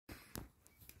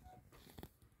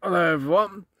Hello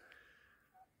everyone.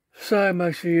 So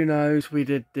most of you knows we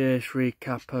did this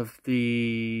recap of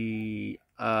the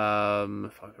if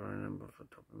I can remember off the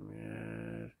top of my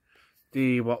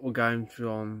head, what we're going through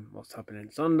on what's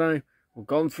happening Sunday. We've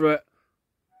gone through it.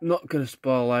 Not gonna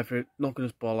spoil everything, not gonna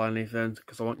spoil anything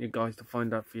because I want you guys to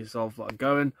find out for yourself what I'm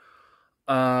going.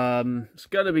 It's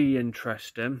gonna be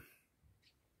interesting.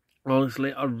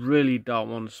 Honestly, I really don't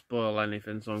want to spoil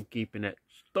anything, so I'm keeping it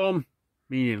stum,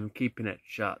 meaning keeping it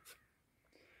shut.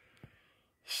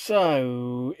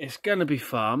 So, it's going to be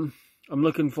fun. I'm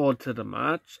looking forward to the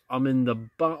match. I'm in the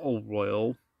Battle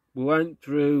Royal. We went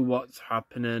through what's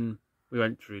happening. We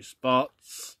went through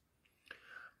spots.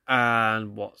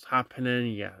 And what's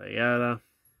happening, yada yada.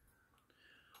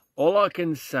 All I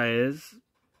can say is,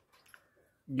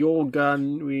 you're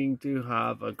going to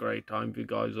have a great time if you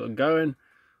guys are going.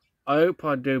 I hope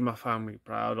I do my family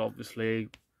proud, obviously.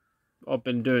 I've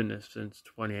been doing this since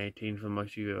 2018 for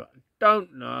most of you who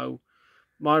don't know.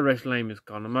 My wrestling name is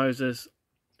Connor Moses.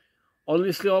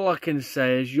 Honestly, all I can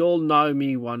say is you'll know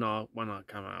me when I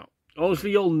come out. Honestly,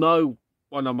 you'll know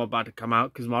when I'm about to come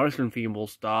out because my wrestling theme will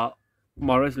start.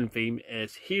 My wrestling theme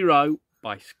is Hero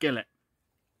by Skillet.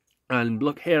 And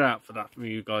look here out for that from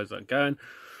you guys that are going.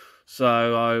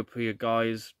 So I hope you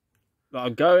guys that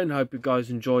are going, hope you guys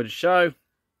enjoy the show.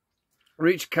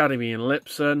 Reach Academy in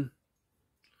Lipson.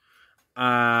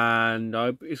 And I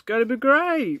hope it's going to be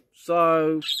great.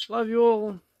 So, love you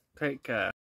all. Take care.